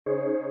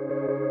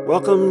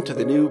Welcome to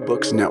the New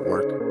Books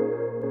Network.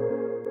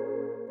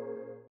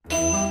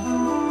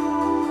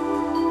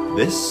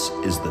 This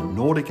is the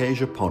Nordic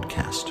Asia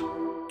Podcast.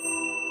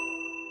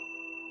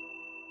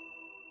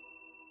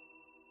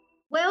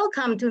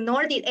 Welcome to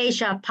Nordic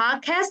Asia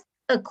Podcast,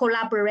 a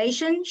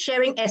collaboration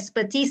sharing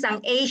expertise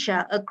on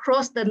Asia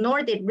across the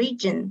Nordic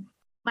region.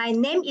 My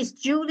name is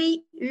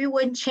Julie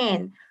Yuwen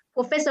Chen,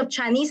 Professor of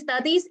Chinese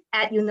Studies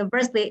at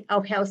University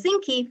of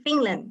Helsinki,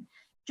 Finland.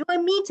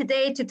 Join me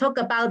today to talk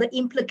about the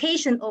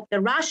implication of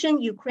the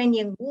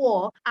Russian-Ukrainian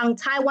war on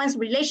Taiwan's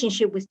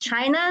relationship with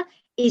China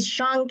is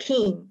Sean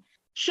King.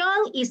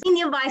 Sean is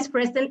Senior Vice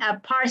President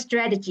at PAR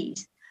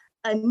Strategies,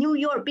 a New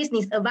York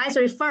business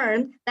advisory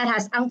firm that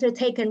has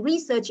undertaken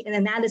research and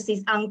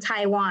analysis on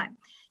Taiwan.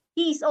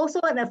 He is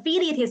also an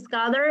affiliated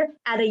scholar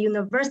at the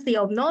University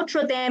of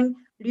Notre Dame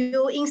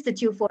Liu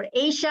Institute for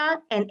Asia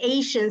and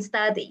Asian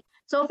Studies.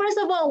 So first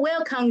of all,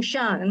 welcome,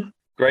 Sean.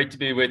 Great to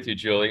be with you,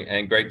 Julie,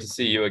 and great to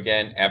see you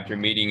again after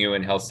meeting you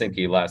in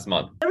Helsinki last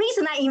month. The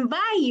reason I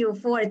invite you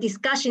for a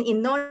discussion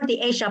in Nordic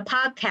Asia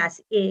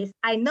podcast is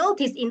I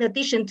noticed in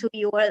addition to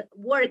your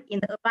work in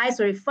the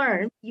advisory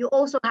firm, you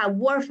also have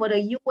worked for the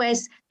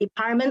U.S.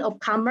 Department of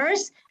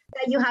Commerce,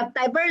 that you have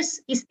diverse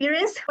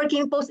experience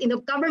working both in the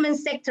government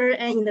sector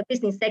and in the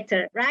business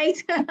sector,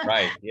 right?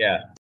 Right, yeah.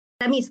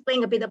 Let me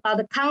explain a bit about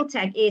the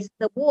context is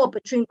the war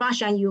between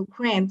Russia and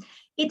Ukraine.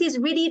 It is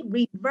really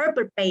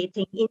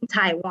reverberating in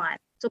Taiwan.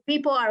 So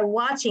people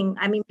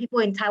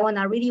in Taiwan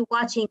are really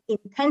watching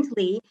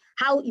intently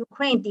how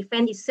Ukraine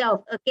defends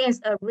itself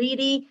against a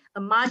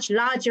much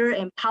larger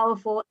and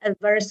powerful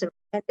adversary.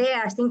 And they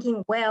are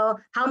thinking, well,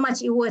 how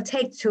much it will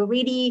take to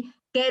really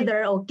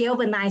gather or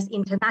galvanize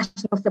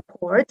international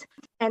support.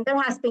 And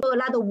there has been a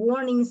lot of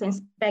warnings and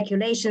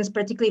speculations,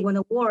 particularly when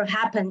the war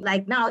happened.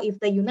 Like now, if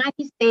the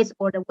United States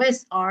or the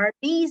West are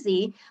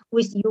busy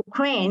with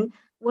Ukraine,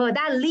 will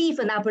that leave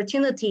an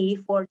opportunity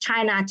for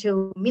China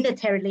to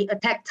militarily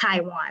attack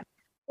Taiwan?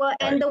 Well,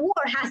 and the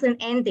war hasn't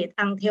ended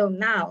until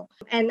now.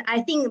 And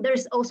I think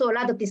there's also a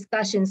lot of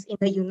discussions in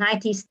the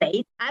United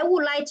States. I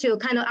would like to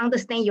kind of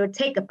understand your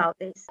take about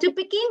this. To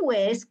begin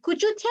with,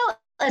 could you tell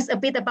us a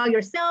bit about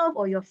yourself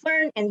or your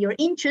firm and your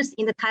interest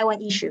in the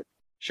Taiwan issue?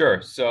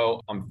 Sure.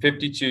 So I'm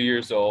 52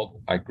 years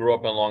old. I grew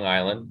up in Long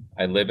Island.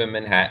 I live in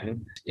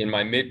Manhattan. In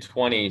my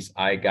mid-20s,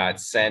 I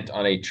got sent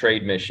on a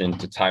trade mission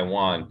to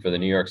Taiwan for the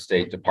New York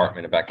State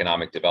Department of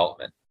Economic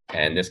Development.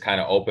 And this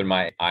kind of opened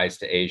my eyes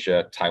to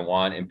Asia,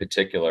 Taiwan in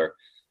particular.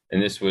 And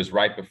this was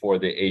right before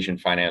the Asian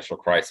financial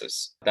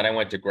crisis. Then I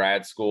went to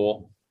grad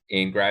school.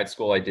 In grad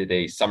school, I did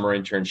a summer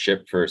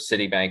internship for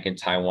Citibank in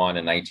Taiwan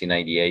in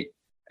 1998.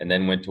 And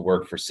then went to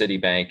work for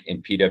Citibank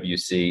in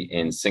PwC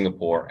in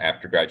Singapore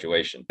after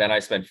graduation. Then I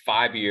spent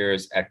 5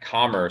 years at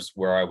Commerce,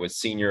 where I was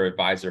senior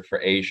advisor for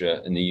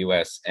Asia in the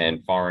US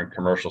and Foreign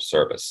Commercial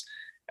Service.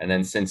 And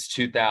then since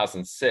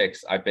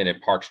 2006, I've been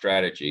at PAR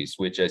Strategies,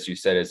 which, as you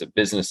said, is a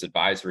business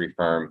advisory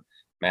firm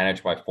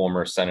managed by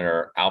former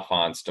Senator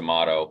Alphonse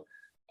D'Amato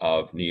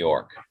of New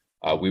York.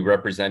 We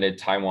represented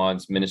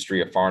Taiwan's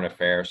Ministry of Foreign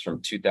Affairs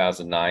from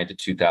 2009 to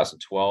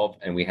 2012,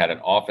 and we had an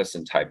office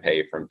in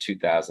Taipei from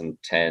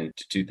 2010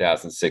 to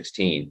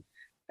 2016.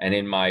 And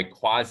in my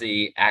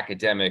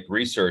quasi-academic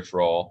research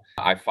role,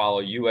 I follow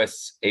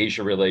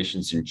U.S.-Asia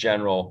relations in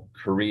general,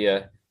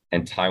 Korea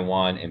and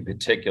Taiwan in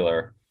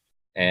particular.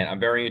 And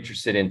I'm very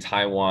interested in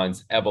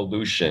Taiwan's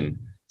evolution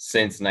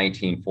since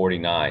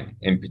 1949,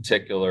 in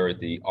particular,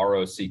 the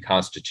ROC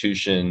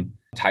Constitution,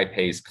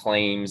 Taipei's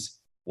claims,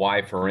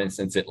 why, for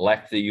instance, it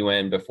left the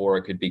UN before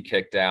it could be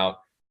kicked out,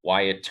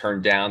 why it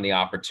turned down the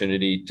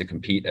opportunity to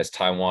compete as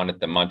Taiwan at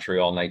the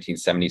Montreal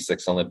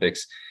 1976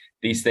 Olympics.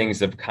 These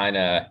things of kind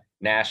of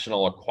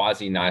national or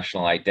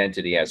quasi-national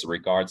identity as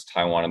regards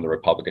Taiwan and the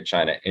Republic of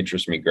China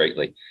interest me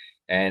greatly.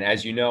 And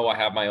as you know, I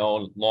have my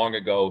own long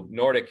ago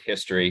Nordic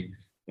history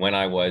when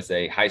I was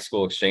a high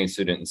school exchange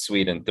student in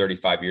Sweden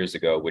 35 years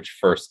ago, which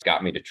first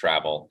got me to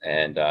travel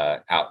and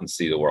out and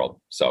see the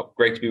world. So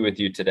great to be with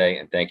you today,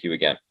 and thank you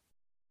again.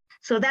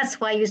 So that's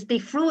why you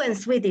speak fluent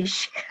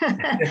Swedish.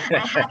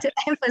 I have to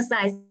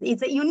emphasize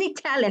it's a unique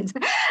talent.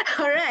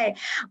 All right.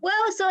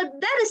 Well, so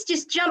let us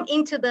just jump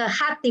into the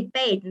hot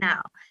debate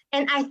now.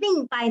 And I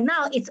think by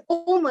now it's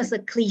almost a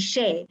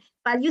cliche,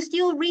 but you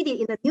still read it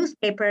in the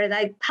newspaper,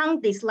 like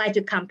pundits like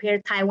to compare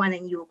Taiwan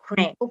and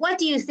Ukraine. But what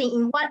do you think?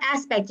 In what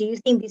aspect do you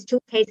think these two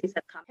cases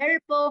are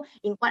comparable?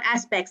 In what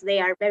aspects they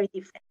are very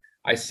different?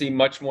 I see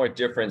much more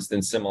difference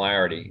than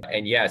similarity.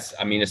 And yes,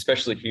 I mean,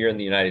 especially here in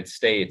the United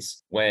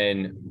States,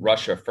 when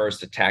Russia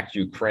first attacked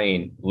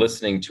Ukraine,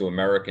 listening to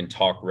American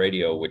talk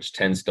radio, which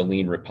tends to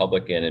lean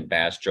Republican and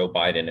bash Joe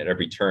Biden at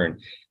every turn,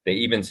 they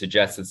even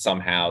suggested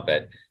somehow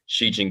that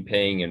Xi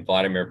Jinping and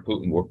Vladimir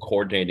Putin were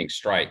coordinating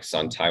strikes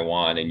on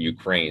Taiwan and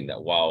Ukraine,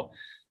 that while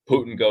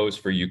Putin goes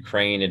for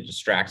Ukraine and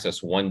distracts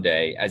us one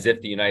day, as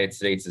if the United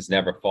States has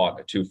never fought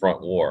a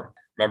two-front war.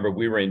 Remember,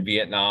 we were in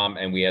Vietnam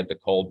and we had the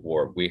Cold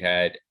War. We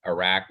had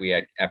Iraq, we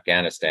had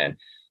Afghanistan.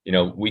 You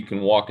know, we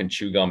can walk and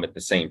chew gum at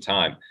the same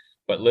time.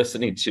 But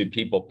listening to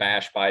people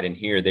bash Biden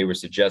here, they were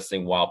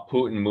suggesting while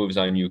Putin moves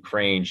on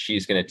Ukraine,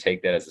 she's going to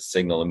take that as a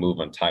signal and move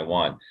on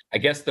Taiwan. I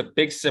guess the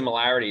big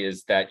similarity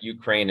is that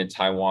Ukraine and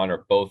Taiwan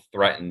are both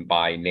threatened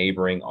by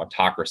neighboring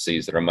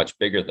autocracies that are much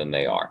bigger than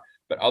they are.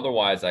 But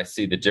otherwise, I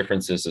see the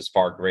differences as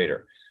far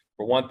greater.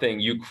 For one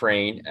thing,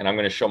 Ukraine, and I'm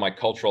going to show my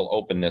cultural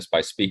openness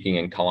by speaking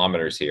in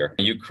kilometers here.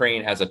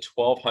 Ukraine has a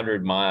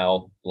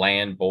 1,200-mile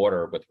land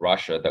border with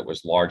Russia that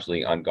was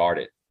largely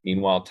unguarded.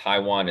 Meanwhile,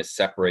 Taiwan is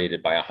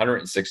separated by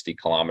 160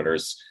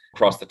 kilometers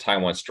across the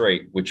Taiwan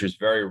Strait, which was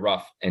very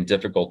rough and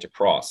difficult to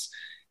cross.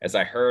 As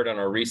I heard on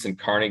our recent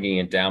Carnegie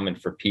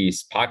Endowment for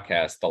Peace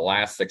podcast, the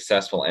last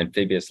successful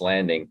amphibious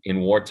landing in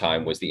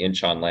wartime was the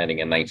Incheon landing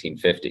in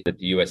 1950 that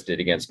the U.S. did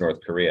against North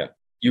Korea.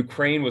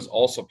 Ukraine was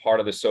also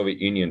part of the Soviet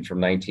Union from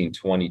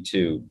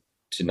 1922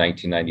 to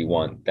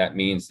 1991. That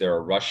means there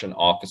are Russian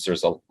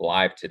officers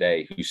alive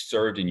today who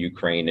served in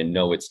Ukraine and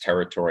know its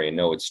territory and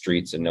know its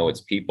streets and know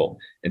its people.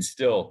 And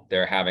still,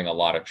 they're having a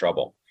lot of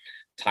trouble.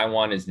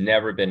 Taiwan has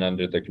never been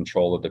under the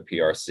control of the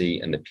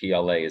PRC, and the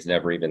PLA has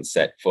never even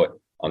set foot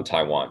on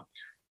Taiwan.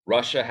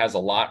 Russia has a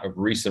lot of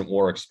recent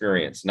war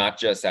experience, not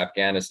just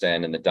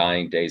Afghanistan in the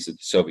dying days of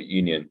the Soviet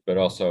Union, but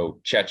also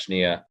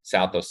Chechnya,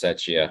 South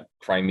Ossetia,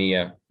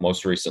 Crimea,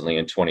 most recently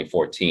in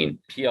 2014.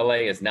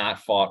 PLA has not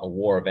fought a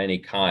war of any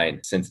kind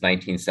since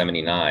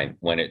 1979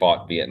 when it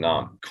fought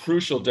Vietnam.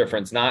 Crucial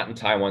difference, not in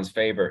Taiwan's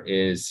favor,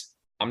 is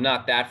I'm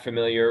not that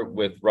familiar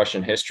with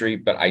Russian history,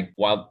 but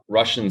while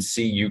Russians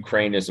see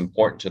Ukraine as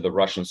important to the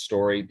Russian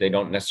story, they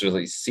don't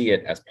necessarily see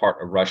it as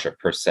part of Russia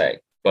per se.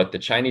 But the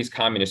Chinese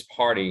Communist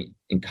Party,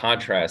 in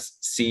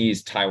contrast,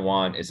 sees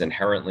Taiwan as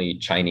inherently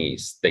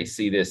Chinese. They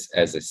see this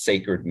as a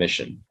sacred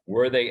mission.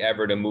 Were they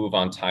ever to move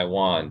on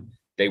Taiwan,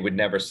 they would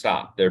never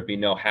stop. There'd be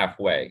no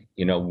halfway.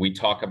 We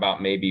talk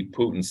about maybe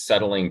Putin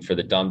settling for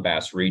the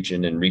Donbass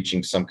region and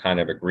reaching some kind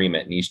of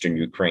agreement in eastern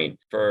Ukraine.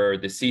 For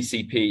the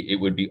CCP, it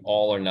would be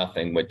all or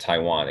nothing with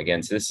Taiwan.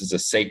 Again, so this is a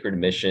sacred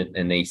mission,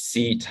 and they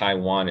see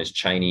Taiwan as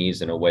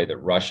Chinese in a way that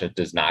Russia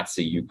does not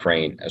see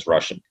Ukraine as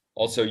Russian.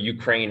 Also,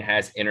 Ukraine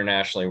has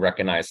internationally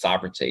recognized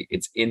sovereignty.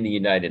 It's in the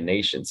United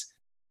Nations.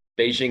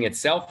 Beijing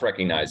itself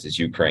recognizes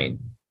Ukraine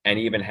and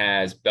even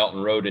has Belt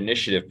and Road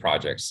Initiative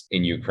projects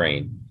in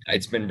Ukraine.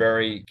 It's been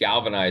very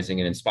galvanizing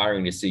and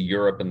inspiring to see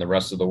Europe and the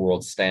rest of the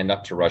world stand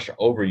up to Russia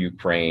over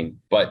Ukraine,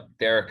 but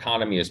their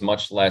economy is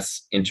much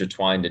less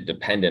intertwined and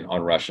dependent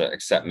on Russia,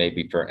 except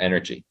maybe for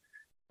energy.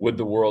 Would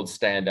the world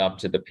stand up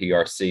to the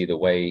PRC the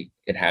way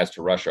it has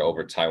to Russia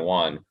over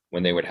Taiwan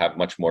when they would have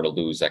much more to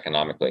lose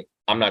economically?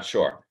 I'm not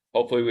sure.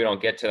 Hopefully we don't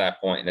get to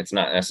that point and it's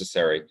not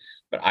necessary,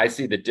 but I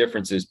see the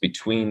differences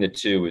between the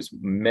two as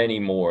many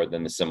more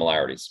than the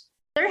similarities.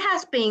 There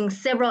has been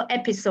several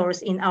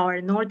episodes in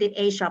our Nordic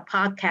Asia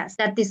podcast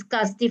that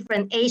discuss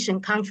different Asian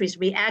countries'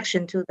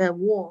 reaction to the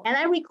war. And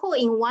I recall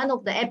in one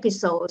of the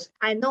episodes,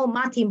 I know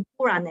Martin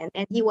Puranen,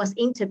 and he was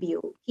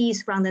interviewed.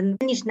 He's from the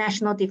Finnish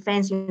National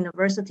Defense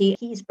University.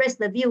 He expressed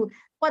the view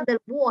what the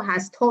war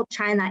has taught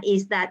China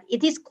is that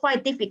it is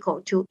quite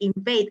difficult to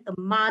invade a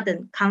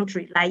modern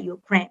country like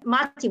Ukraine.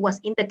 Marty was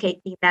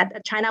indicating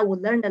that China will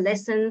learn the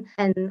lesson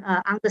and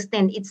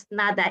understand it's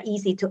not that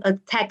easy to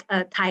attack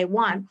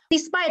Taiwan.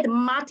 Despite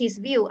Marty's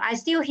view, I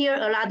still hear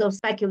a lot of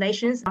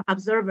speculations from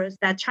observers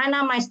that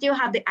China might still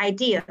have the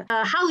idea.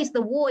 How is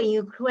the war in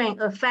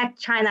Ukraine affect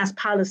China's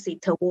policy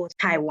towards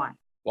Taiwan?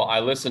 Well,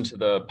 I listened to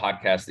the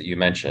podcast that you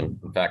mentioned.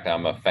 In fact,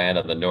 I'm a fan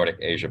of the Nordic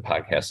Asia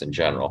podcast in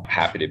general.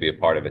 Happy to be a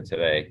part of it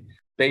today.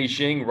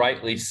 Beijing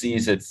rightly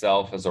sees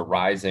itself as a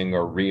rising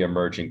or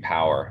re-emerging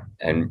power,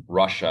 and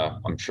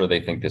Russia, I'm sure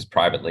they think this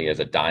privately, as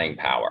a dying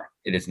power.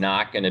 It is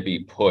not going to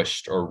be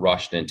pushed or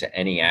rushed into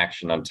any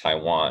action on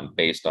Taiwan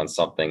based on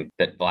something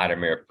that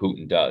Vladimir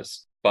Putin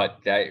does. But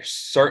they're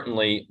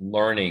certainly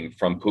learning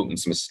from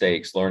Putin's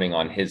mistakes, learning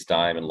on his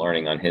dime and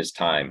learning on his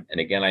time. And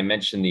again, I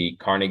mentioned the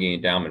Carnegie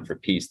Endowment for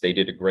Peace. They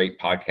did a great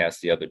podcast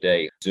the other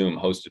day, Zoom,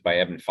 hosted by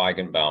Evan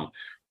Feigenbaum,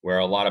 where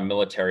a lot of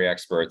military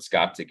experts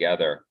got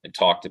together and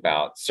talked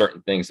about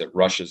certain things that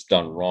Russia's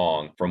done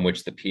wrong from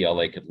which the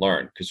PLA could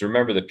learn. Because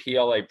remember, the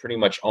PLA pretty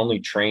much only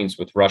trains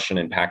with Russian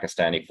and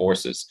Pakistani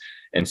forces.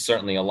 And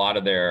certainly a lot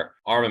of their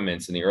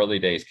armaments in the early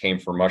days came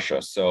from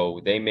Russia.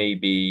 So they may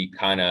be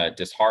kind of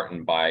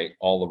disheartened by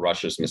all of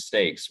Russia's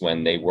mistakes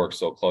when they work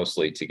so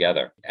closely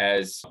together.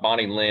 As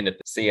Bonnie Lin at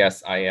the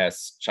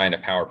CSIS China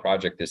Power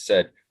Project has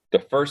said, the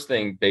first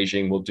thing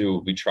Beijing will do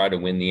will be try to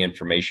win the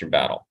information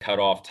battle, cut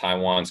off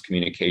Taiwan's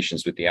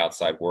communications with the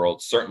outside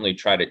world, certainly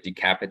try to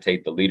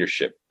decapitate the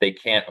leadership. They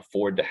can't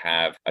afford to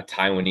have a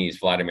Taiwanese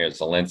Vladimir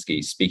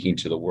Zelensky speaking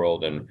to the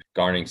world and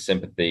garnering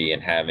sympathy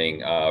and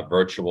having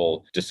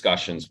virtual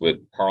discussions with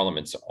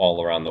parliaments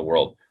all around the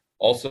world.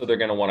 Also, they're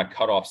going to want to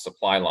cut off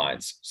supply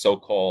lines,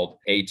 so-called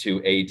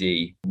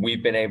A2AD.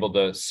 We've been able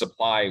to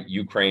supply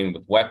Ukraine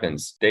with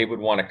weapons. They would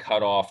want to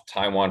cut off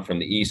Taiwan from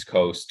the East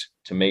Coast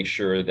to make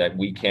sure that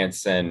we can't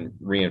send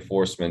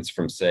reinforcements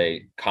from,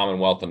 say,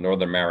 Commonwealth of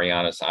Northern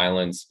Marianas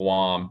Islands,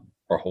 Guam,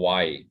 or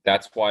Hawaii.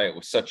 That's why it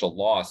was such a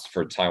loss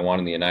for Taiwan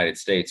and the United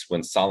States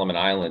when Solomon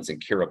Islands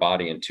and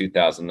Kiribati in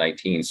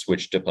 2019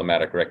 switched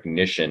diplomatic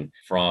recognition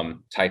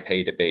from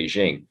Taipei to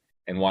Beijing,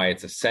 and why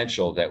it's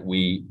essential that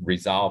we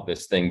resolve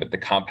this thing with the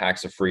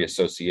Compacts of Free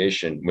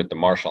Association with the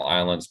Marshall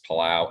Islands,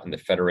 Palau, and the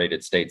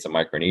Federated States of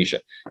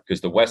Micronesia, because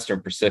the Western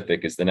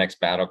Pacific is the next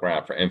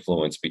battleground for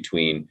influence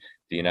between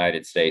the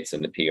United States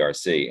and the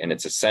PRC. And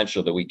it's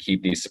essential that we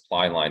keep these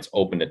supply lines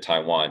open to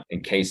Taiwan in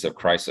case of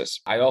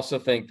crisis. I also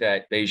think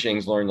that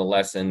Beijing's learned the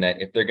lesson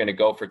that if they're going to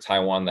go for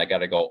Taiwan, they got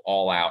to go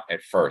all out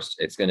at first.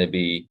 It's going to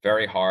be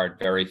very hard,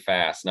 very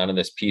fast. None of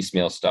this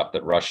piecemeal stuff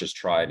that Russia's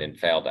tried and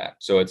failed at.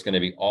 So it's going to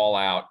be all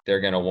out.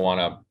 They're going to want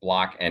to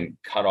block and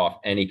cut off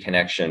any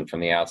connection from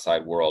the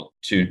outside world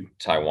to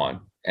Taiwan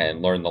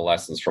and learn the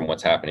lessons from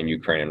what's happening in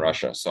Ukraine and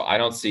Russia. So I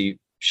don't see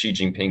Xi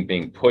Jinping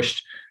being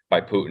pushed by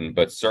Putin,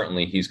 but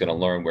certainly he's going to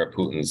learn where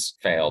Putin's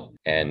failed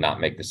and not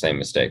make the same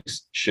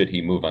mistakes should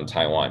he move on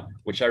Taiwan,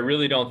 which I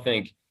really don't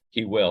think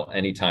he will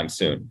anytime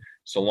soon.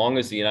 So long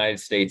as the United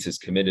States is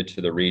committed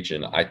to the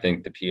region, I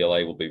think the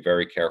PLA will be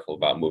very careful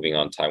about moving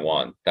on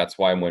Taiwan. That's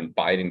why when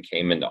Biden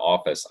came into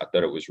office, I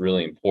thought it was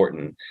really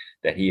important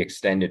that he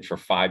extended for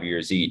 5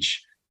 years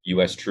each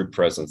U.S. troop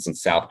presence in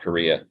South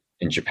Korea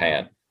and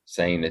Japan,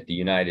 saying that the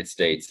United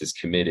States is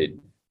committed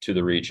to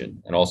the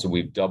region. And also,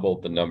 we've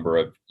doubled the number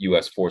of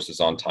U.S. forces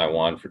on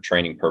Taiwan for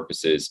training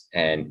purposes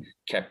and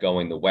kept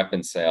going the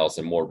weapon sales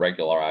and more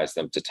regularized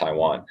them to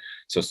Taiwan.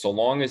 So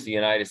long as the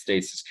United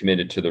States is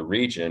committed to the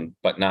region,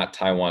 but not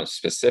Taiwan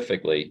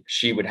specifically,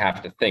 Xi would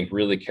have to think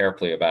really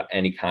carefully about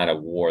any kind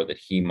of war that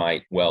he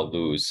might well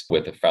lose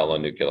with a fellow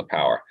nuclear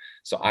power.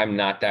 So I'm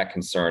not that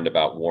concerned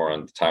about war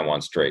on the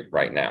Taiwan Strait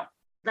right now.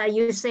 That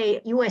you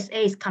say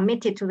USA is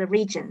committed to the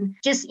region,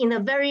 just in a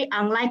very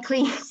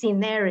unlikely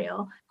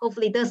scenario,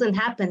 hopefully it doesn't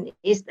happen,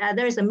 is that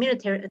there is a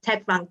military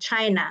attack from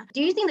China.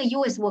 Do you think the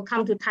US will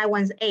come to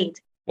Taiwan's aid?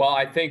 Well,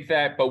 I think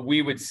that, but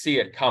we would see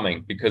it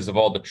coming because of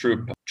all the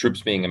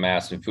troops being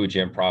amassed in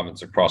Fujian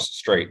province across the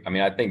strait. I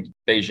mean, I think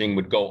Beijing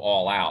would go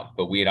all out,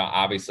 but we'd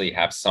obviously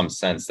have some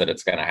sense that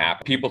it's going to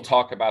happen. People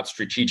talk about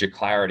strategic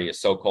clarity, a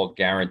so-called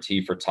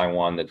guarantee for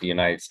Taiwan that the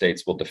United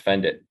States will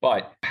defend it.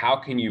 But how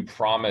can you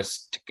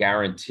promise to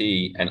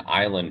guarantee an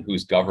island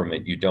whose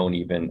government you don't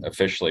even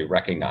officially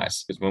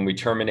recognize? Because when we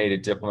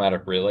terminated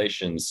diplomatic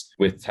relations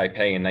with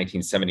Taipei in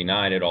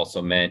 1979, it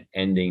also meant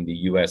ending the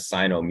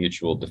U.S.-Sino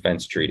Mutual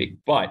Defense Treaty.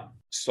 But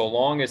so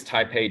long as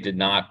Taipei did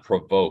not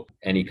provoke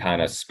any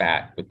kind of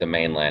spat with the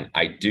mainland,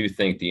 I do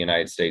think the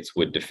United States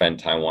would defend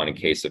Taiwan in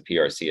case of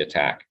PRC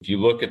attack. If you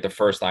look at the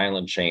first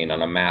island chain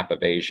on a map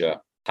of Asia,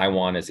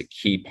 Taiwan is a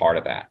key part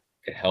of that.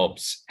 It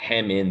helps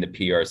hem in the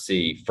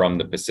PRC from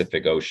the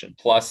Pacific Ocean.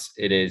 Plus,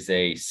 it is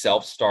a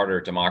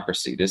self-starter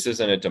democracy. This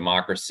isn't a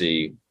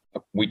democracy.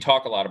 We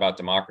talk a lot about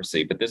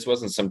democracy, but this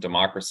wasn't some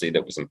democracy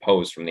that was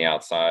imposed from the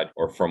outside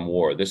or from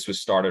war. This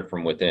was started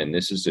from within.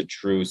 This is a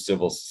true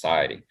civil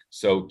society.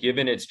 So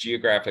given its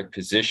geographic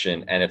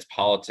position and its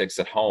politics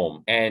at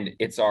home, and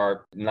it's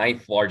our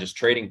 9th largest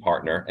trading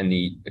partner, and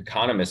The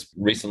Economist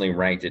recently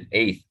ranked it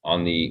 8th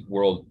on the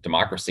World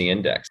Democracy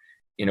Index.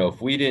 You know,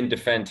 if we didn't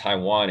defend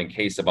Taiwan in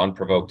case of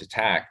unprovoked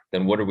attack,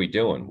 then what are we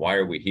doing? Why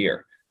are we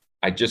here?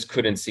 I just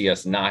couldn't see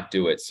us not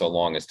do it so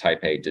long as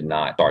Taipei did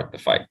not start the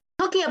fight.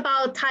 Talking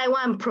about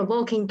Taiwan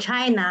provoking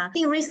China, I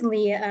think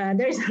recently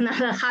there's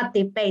another hot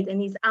debate and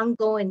it's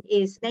ongoing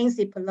is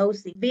Nancy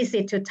Pelosi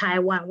visit to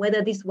Taiwan.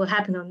 Whether this will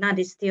happen or not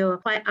is still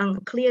quite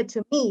unclear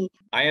to me.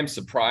 I am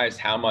surprised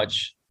how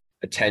much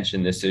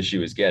attention this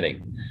issue is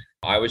getting.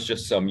 I was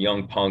just some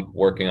young punk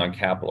working on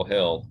Capitol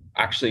Hill.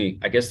 Actually,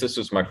 I guess this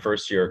was my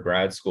first year of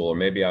grad school, or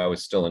maybe I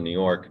was still in New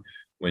York,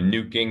 when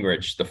Newt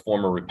Gingrich, the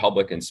former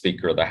Republican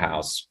Speaker of the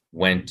House,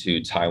 went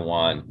to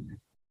Taiwan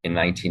in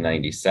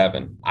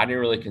 1997. I didn't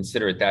really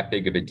consider it that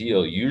big of a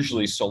deal.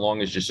 Usually, so long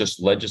as it's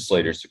just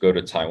legislators who go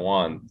to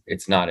Taiwan,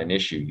 it's not an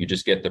issue. You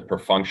just get the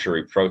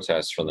perfunctory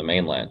protests from the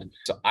mainland.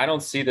 So I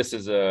don't see this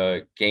as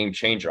a game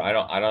changer. I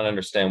don't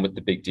understand what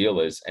the big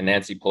deal is. And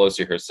Nancy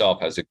Pelosi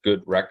herself has a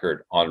good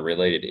record on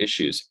related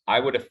issues. I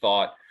would have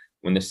thought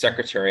when the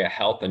Secretary of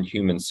Health and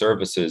Human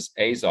Services,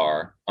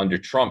 Azar, under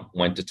Trump,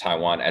 went to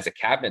Taiwan as a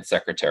cabinet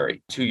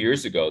secretary 2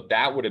 years ago,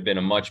 that would have been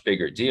a much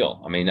bigger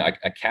deal. I mean,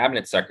 a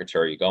cabinet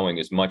secretary going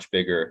is much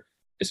bigger,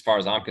 as far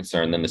as I'm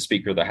concerned, than the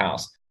Speaker of the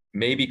House.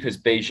 Maybe because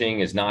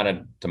Beijing is not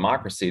a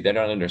democracy, they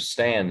don't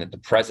understand that the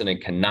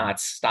president cannot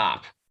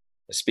stop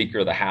the Speaker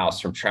of the House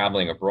from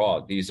traveling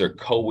abroad. These are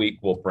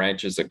co-equal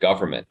branches of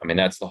government. I mean,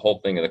 that's the whole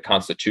thing of the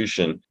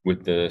Constitution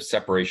with the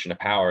separation of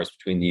powers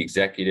between the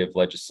executive,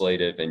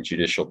 legislative, and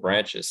judicial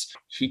branches.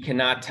 He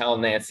cannot tell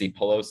Nancy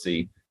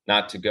Pelosi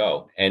not to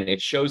go. And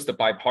it shows the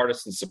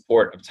bipartisan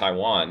support of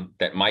Taiwan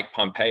that Mike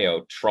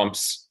Pompeo,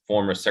 Trump's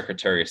former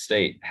Secretary of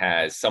State,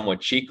 has somewhat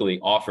cheekily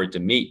offered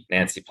to meet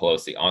Nancy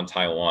Pelosi on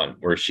Taiwan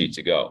were she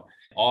to go.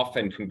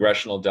 Often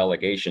congressional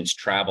delegations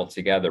travel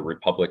together,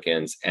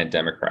 Republicans and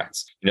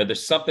Democrats. You know,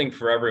 there's something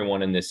for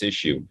everyone in this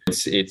issue.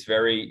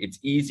 It's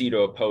easy to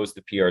oppose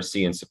the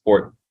PRC and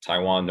support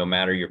Taiwan, no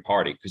matter your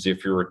party. Because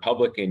if you're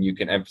Republican, you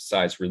can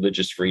emphasize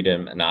religious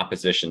freedom and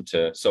opposition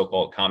to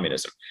so-called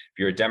communism. If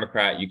you're a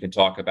Democrat, you can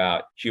talk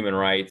about human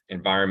rights,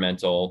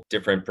 environmental,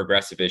 different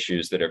progressive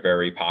issues that are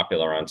very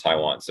popular on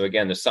Taiwan. So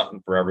again, there's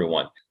something for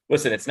everyone.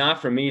 Listen, it's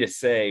not for me to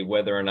say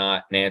whether or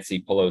not Nancy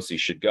Pelosi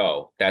should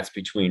go. That's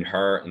between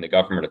her and the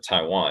government of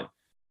Taiwan.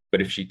 But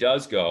if she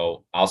does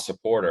go, I'll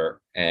support her.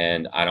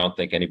 And I don't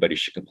think anybody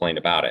should complain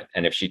about it.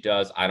 And if she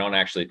does, I don't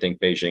actually think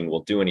Beijing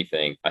will do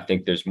anything. I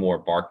think there's more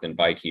bark than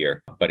bite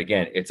here. But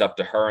again, it's up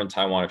to her in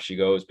Taiwan if she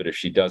goes. But if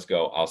she does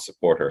go, I'll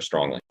support her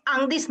strongly.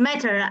 On this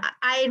matter,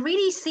 I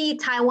really see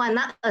Taiwan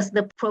not as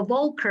the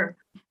provoker.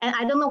 And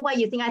I don't know what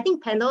you think. I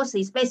think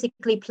Pelosi is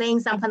basically playing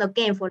some kind of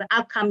game for the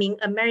upcoming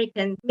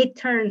American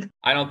midterm.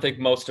 I don't think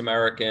most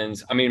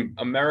Americans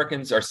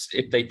are,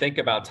 if they think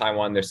about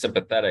Taiwan, they're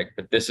sympathetic,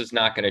 but this is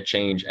not going to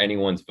change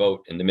anyone's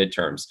vote in the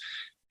midterms.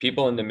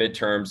 People in the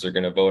midterms are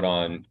going to vote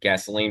on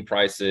gasoline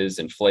prices,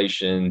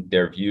 inflation,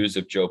 their views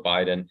of Joe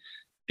Biden.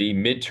 The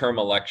midterm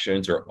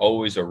elections are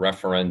always a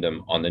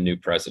referendum on the new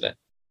president.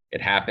 It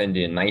happened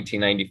in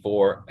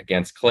 1994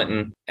 against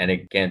Clinton and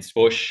against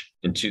Bush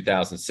in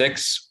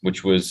 2006,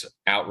 which was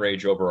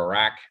outrage over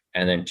Iraq.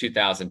 And then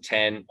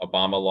 2010,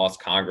 Obama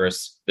lost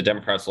Congress. The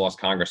Democrats lost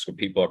Congress when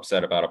people are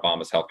upset about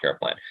Obama's healthcare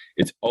plan.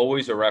 It's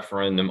always a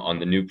referendum on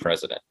the new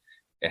president.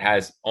 It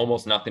has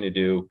almost nothing to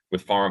do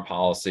with foreign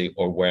policy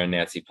or where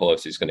Nancy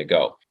Pelosi is going to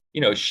go.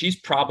 You know, she's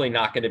probably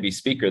not going to be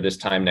speaker this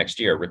time next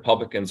year.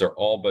 Republicans are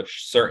all but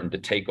certain to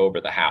take over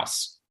the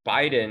House.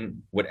 Biden,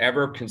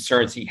 whatever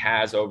concerns he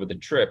has over the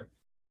trip,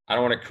 I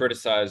don't want to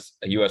criticize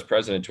a U.S.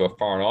 president to a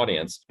foreign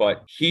audience,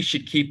 but he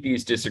should keep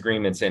these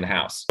disagreements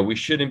in-house. We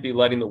shouldn't be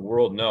letting the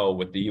world know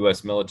what the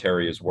U.S.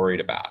 military is worried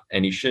about,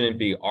 and he shouldn't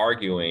be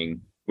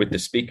arguing with the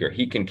speaker.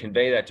 He can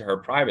convey that to her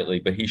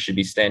privately, but he should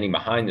be standing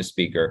behind the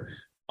speaker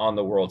on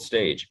the world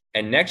stage.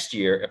 And next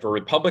year, if a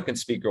Republican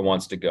speaker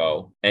wants to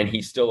go and he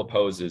still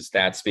opposes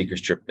that speaker's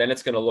trip, then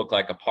it's going to look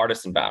like a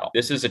partisan battle.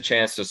 This is a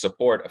chance to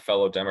support a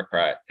fellow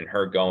Democrat in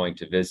her going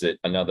to visit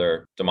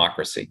another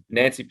democracy.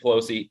 Nancy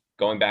Pelosi,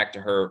 going back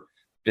to her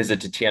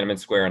visit to Tiananmen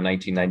Square in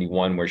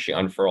 1991, where she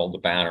unfurled the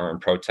banner in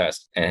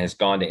protest and has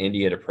gone to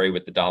India to pray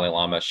with the Dalai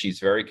Lama. She's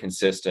very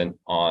consistent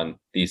on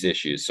these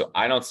issues. So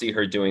I don't see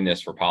her doing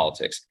this for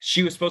politics.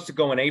 She was supposed to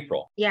go in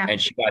April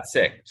and she got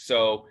sick.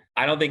 So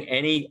I don't think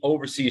any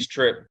overseas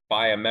trip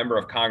by a member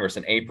of Congress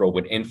in April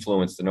would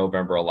influence the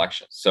November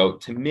election. So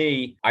to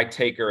me, I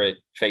take her at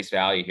face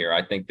value here.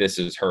 I think this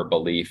is her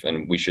belief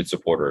and we should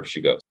support her if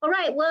she goes. All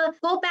right, well,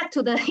 go back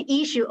to the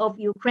issue of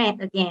Ukraine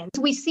again.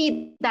 We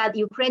see that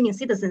Ukrainian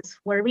citizens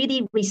were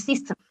really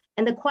resistant.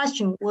 And the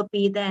question would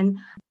be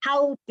then,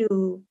 how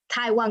do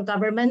Taiwan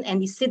government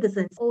and its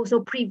citizens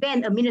also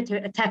prevent a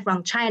military attack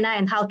from China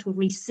and how to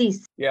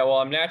resist? Yeah, well,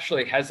 I'm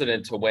naturally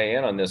hesitant to weigh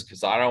in on this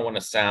because I don't want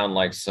to sound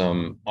like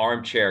some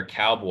armchair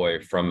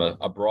cowboy from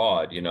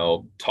abroad, you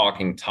know,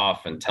 talking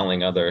tough and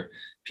telling other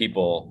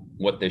people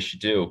what they should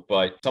do.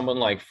 But someone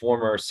like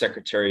former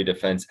Secretary of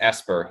Defense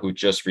Esper, who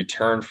just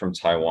returned from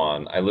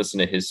Taiwan, I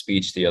listened to his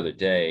speech the other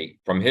day.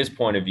 From his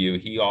point of view,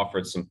 he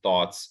offered some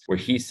thoughts where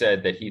he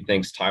said that he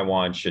thinks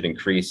Taiwan should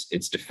increase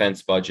its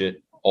defense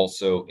budget,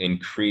 also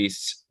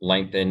increase,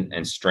 lengthen,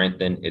 and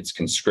strengthen its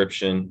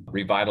conscription,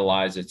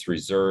 revitalize its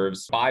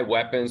reserves, buy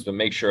weapons, but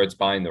make sure it's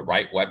buying the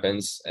right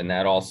weapons. And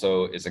that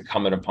also is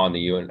incumbent upon the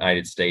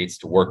United States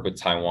to work with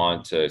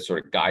Taiwan to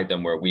sort of guide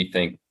them where we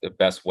think the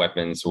best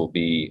weapons will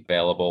be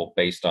available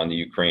based on the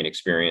Ukraine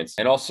experience.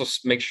 And also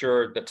make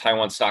sure that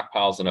Taiwan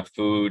stockpiles enough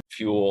food,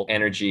 fuel,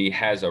 energy,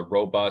 has a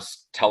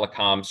robust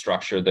telecom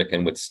structure that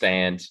can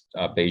withstand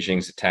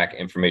Beijing's attack,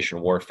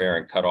 information warfare,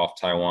 and cut off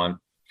Taiwan.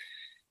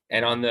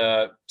 And on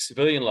the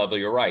civilian level,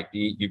 you're right.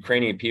 The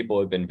Ukrainian people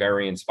have been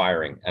very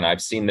inspiring. And I've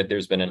seen that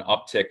there's been an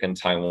uptick in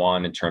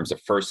Taiwan in terms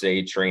of first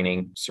aid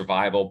training,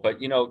 survival.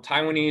 But, you know,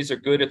 Taiwanese are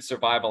good at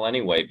survival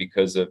anyway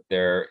because of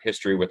their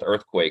history with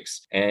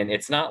earthquakes. And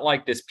it's not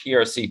like this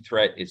PRC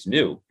threat is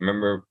new.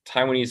 Remember,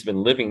 Taiwanese have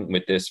been living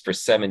with this for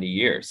 70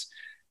 years.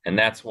 And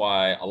that's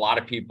why a lot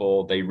of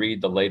people, they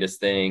read the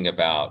latest thing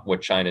about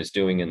what China is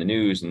doing in the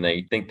news and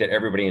they think that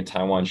everybody in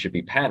Taiwan should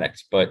be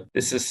panicked. But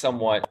this is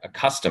somewhat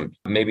accustomed,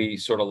 maybe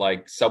sort of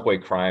like subway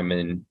crime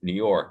in New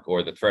York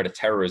or the threat of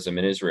terrorism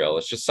in Israel.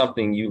 It's just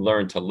something you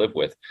learn to live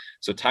with.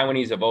 So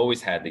Taiwanese have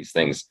always had these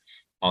things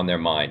on their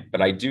mind.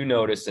 But I do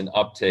notice an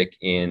uptick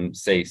in,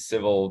 say,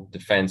 civil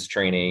defense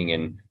training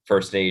and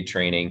first aid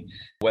training.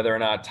 Whether or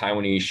not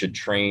Taiwanese should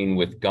train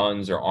with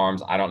guns or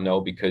arms, I don't know,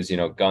 because, you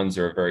know, guns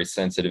are a very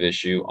sensitive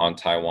issue on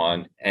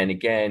Taiwan. And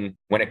again,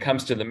 when it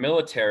comes to the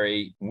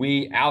military,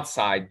 we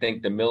outside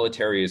think the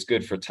military is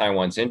good for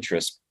Taiwan's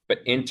interests. But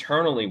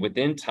internally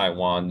within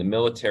Taiwan, the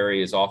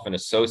military is often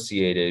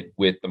associated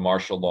with the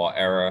martial law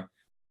era,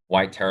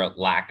 white terror,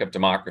 lack of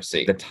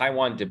democracy. The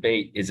Taiwan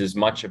debate is as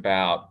much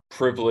about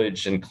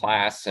privilege and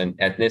class and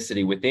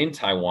ethnicity within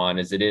Taiwan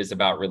as it is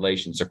about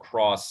relations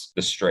across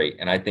the strait.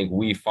 And I think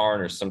we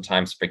foreigners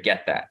sometimes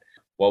forget that.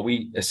 while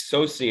we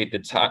associate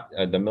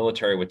the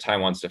military with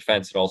Taiwan's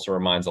defense, it also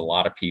reminds a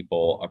lot of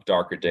people of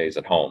darker days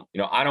at home.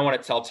 I don't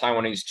want to tell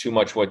Taiwanese too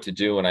much what to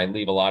do, and I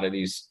leave a lot of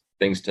these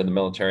things to the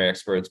military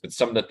experts, but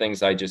some of the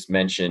things I just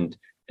mentioned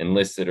and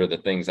listed are the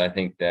things I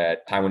think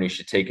that Taiwanese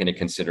should take into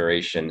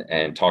consideration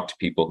and talk to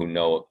people who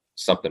know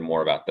something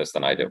more about this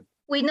than I do.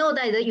 We know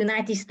that the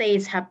United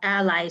States have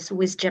allies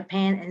with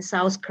Japan and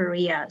South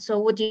Korea. So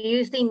what do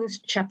you think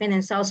Japan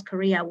and South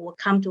Korea will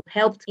come to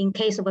help in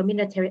case of a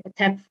military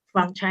attack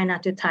from China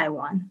to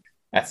Taiwan?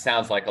 That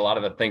sounds like a lot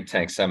of the think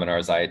tank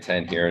seminars I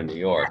attend here in New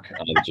York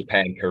on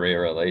Japan-Korea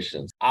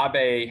relations.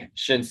 Abe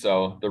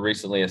Shinzo, the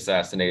recently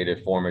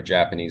assassinated former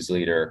Japanese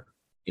leader,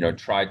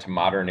 tried to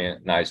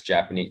modernize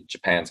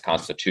Japan's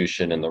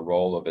constitution and the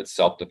role of its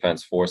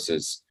self-defense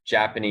forces.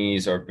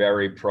 Japanese are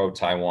very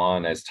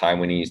pro-Taiwan, as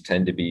Taiwanese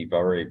tend to be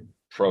very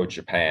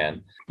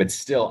pro-Japan. But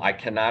still, I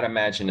cannot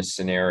imagine a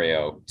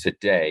scenario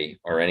today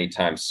or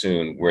anytime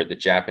soon where the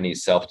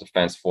Japanese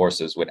self-defense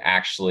forces would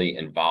actually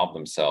involve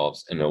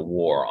themselves in a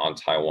war on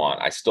Taiwan.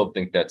 I still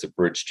think that's a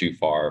bridge too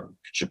far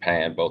for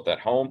Japan, both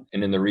at home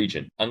and in the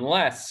region,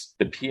 unless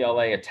the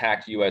PLA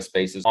attacked U.S.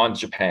 bases on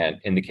Japan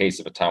in the case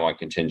of a Taiwan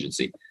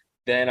contingency.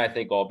 Then I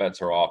think all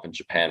bets are off and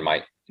Japan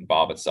might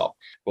involve itself.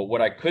 But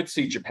what I could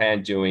see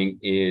Japan doing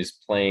is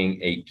playing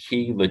a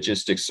key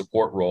logistics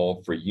support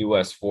role for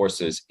U.S.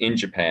 forces in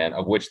Japan,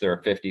 of which there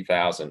are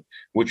 50,000,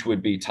 which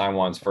would be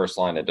Taiwan's first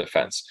line of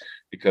defense.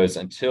 Because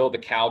until the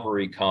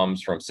cavalry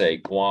comes from, say,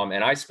 Guam,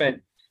 and I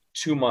spent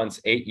 2 months,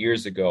 8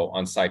 years ago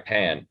on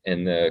Saipan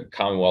in the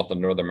Commonwealth of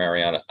Northern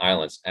Mariana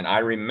Islands. And I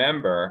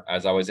remember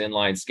as I was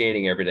inline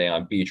skating every day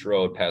on Beach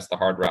Road past the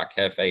Hard Rock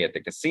Cafe at the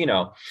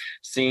casino,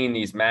 seeing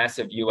these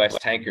massive U.S.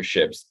 tanker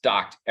ships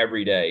docked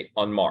every day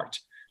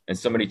unmarked. And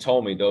somebody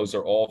told me those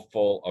are all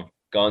full of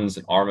guns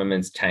and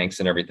armaments, tanks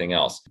and everything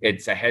else.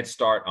 It's a head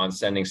start on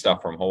sending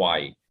stuff from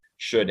Hawaii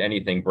should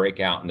anything break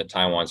out in the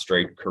Taiwan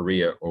Strait,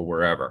 Korea, or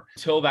wherever.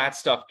 Until that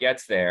stuff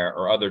gets there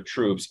or other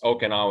troops,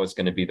 Okinawa is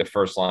going to be the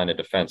first line of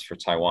defense for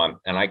Taiwan.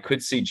 And I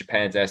could see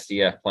Japan's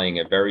SDF playing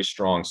a very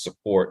strong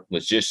support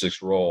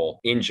logistics role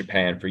in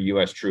Japan for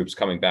U.S. troops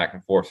coming back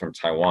and forth from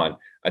Taiwan.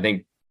 I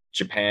think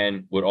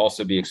Japan would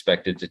also be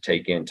expected to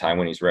take in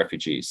Taiwanese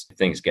refugees if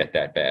things get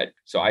that bad.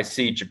 So I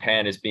see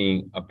Japan as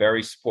being a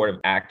very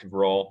supportive, active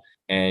role.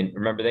 And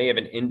remember, they have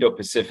an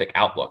Indo-Pacific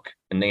outlook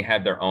and they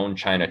have their own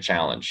China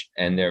challenge.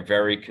 And they're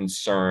very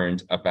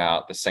concerned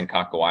about the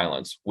Senkaku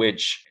Islands,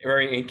 which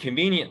very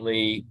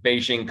inconveniently,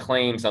 Beijing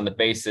claims on the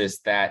basis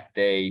that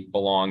they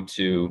belong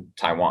to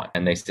Taiwan.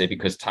 And they say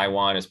because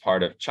Taiwan is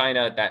part of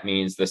China, that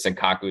means the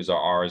Senkakus are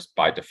ours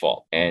by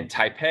default. And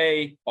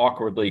Taipei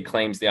awkwardly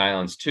claims the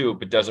islands too,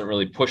 but doesn't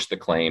really push the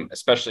claim,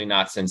 especially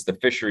not since the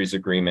fisheries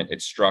agreement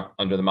it struck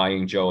under the Ma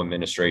Ying-jeou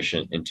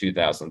administration in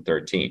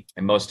 2013.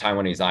 And most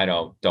Taiwanese I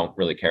know don't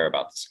really care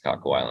about the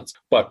Senkaku Islands.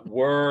 But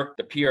were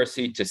the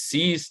PRC to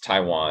seize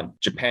Taiwan,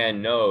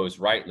 Japan knows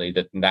rightly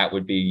that that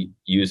would be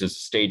used as a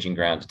staging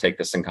ground to take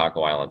the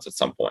Senkaku Islands at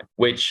some point,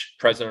 which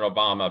President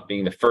Obama,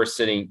 being the first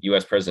sitting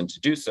U.S. president to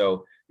do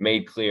so,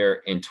 made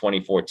clear in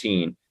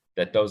 2014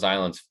 that those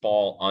islands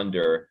fall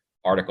under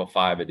Article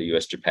 5 of the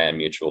U.S.-Japan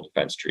Mutual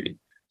Defense Treaty.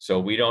 So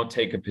we don't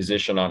take a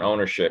position on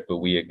ownership, but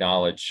we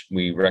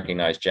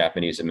recognize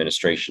Japanese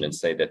administration and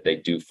say that they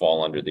do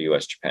fall under the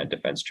U.S.-Japan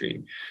Defense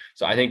Treaty.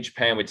 So I think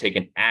Japan would take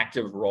an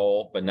active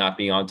role, but not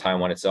be on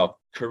Taiwan itself.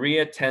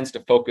 Korea tends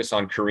to focus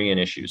on Korean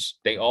issues.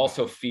 They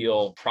also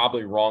feel,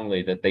 probably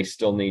wrongly, that they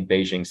still need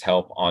Beijing's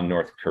help on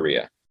North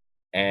Korea.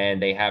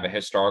 And they have a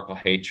historical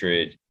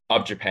hatred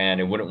of Japan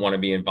and wouldn't want to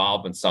be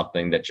involved in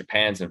something that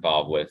Japan's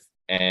involved with.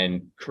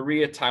 And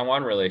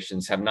Korea-Taiwan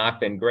relations have not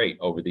been great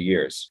over the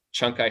years.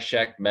 Chiang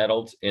Kai-shek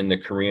meddled in the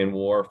Korean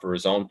War for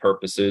his own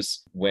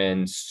purposes.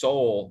 When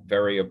Seoul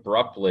very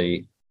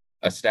abruptly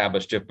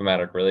established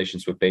diplomatic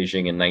relations with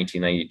Beijing in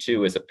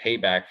 1992 as a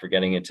payback for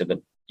getting into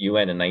the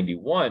UN in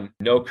 91,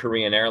 no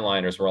Korean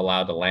airliners were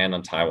allowed to land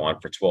on Taiwan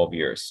for 12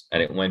 years.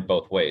 And it went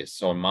both ways.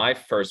 So on my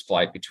first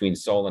flight between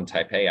Seoul and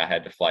Taipei, I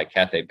had to fly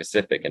Cathay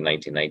Pacific in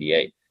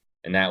 1998.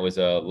 And that was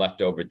a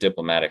leftover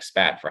diplomatic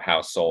spat for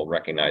how Seoul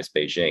recognized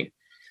Beijing.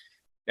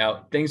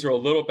 Now, things are a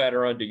little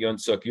better under Yoon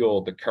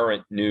Suk-yeol, the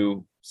current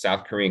new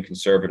South Korean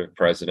conservative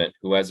president,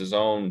 who has his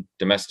own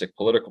domestic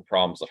political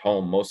problems at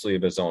home, mostly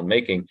of his own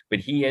making, but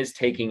he is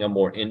taking a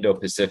more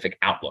Indo-Pacific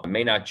outlook.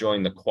 May not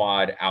join the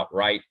Quad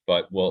outright,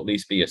 but will at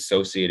least be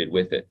associated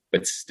with it.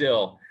 But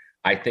still,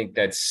 I think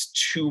that's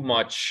too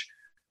much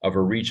of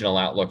a regional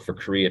outlook for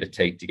Korea to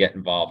take to get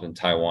involved in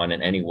Taiwan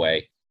in any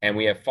way. And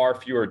we have far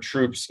fewer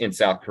troops in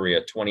South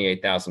Korea,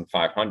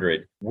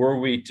 28,500. Were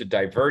we to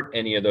divert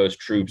any of those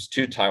troops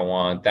to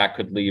Taiwan, that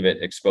could leave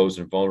it exposed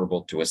and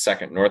vulnerable to a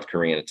second North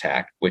Korean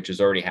attack, which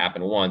has already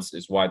happened once,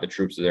 is why the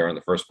troops are there in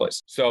the first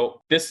place.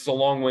 So this is a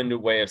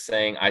long-winded way of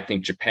saying I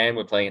think Japan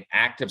would play an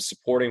active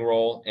supporting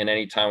role in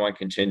any Taiwan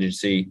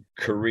contingency.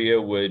 Korea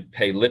would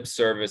pay lip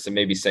service and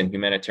maybe send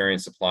humanitarian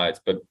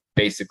supplies, but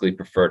basically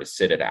prefer to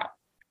sit it out.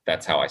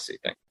 That's how I see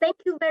things. Thank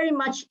you very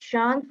much,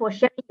 Sean, for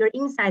sharing your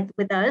insights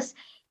with us.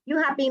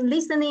 You have been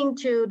listening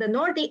to the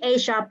Nordic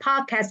Asia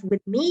podcast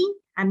with me.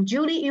 I'm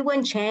Julie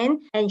Yuwen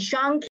Chen, and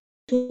Sean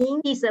King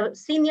is a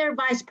Senior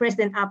Vice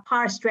President of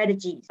PAR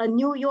Strategies, a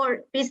New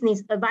York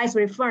business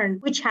advisory firm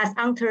which has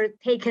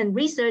undertaken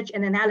research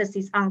and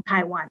analysis on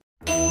Taiwan.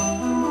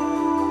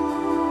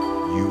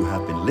 You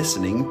have been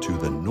listening to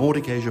the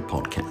Nordic Asia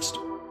podcast.